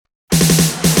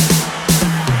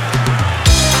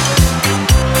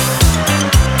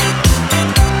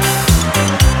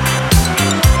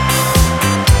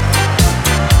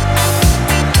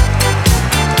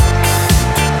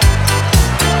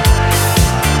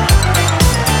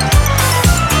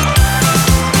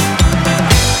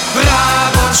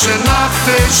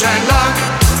zijn lang.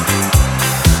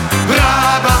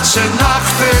 Brabantse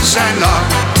nachten zijn lang.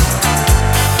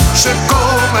 Ze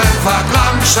komen vaak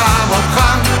langzaam op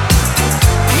gang.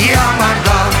 Ja maar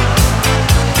dan,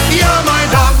 ja maar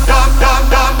dan,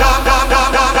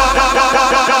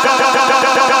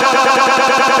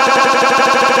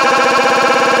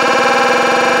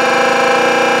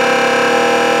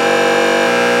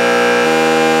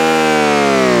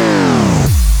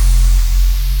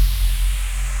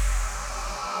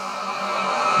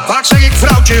 Vaak zeg ik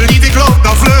vrouwtje lief, ik loop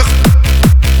dan vlug.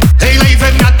 Heel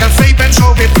even naar het café, ben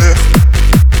zo weer terug.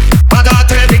 Maar daar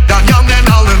tref ik dan Jan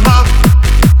en alle man,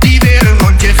 die weer een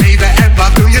rondje geven en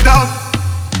wat doe je dan?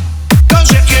 Dan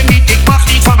zeg je niet, ik mag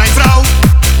niet van mijn vrouw.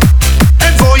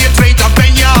 En voor je het weet dan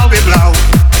ben je alweer blauw.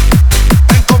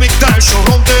 En kom ik thuis zo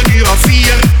rond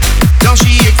 1:04, dan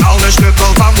zie ik alles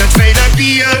dubbel van het vele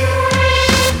bier.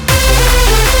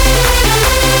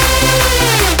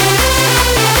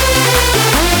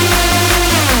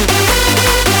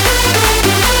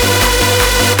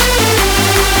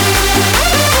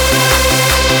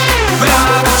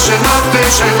 Brabantse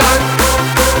nachten zijn lang.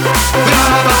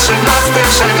 Brabantse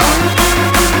nachten zijn lang.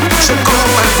 Ze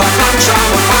komen van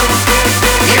langzaam op gang.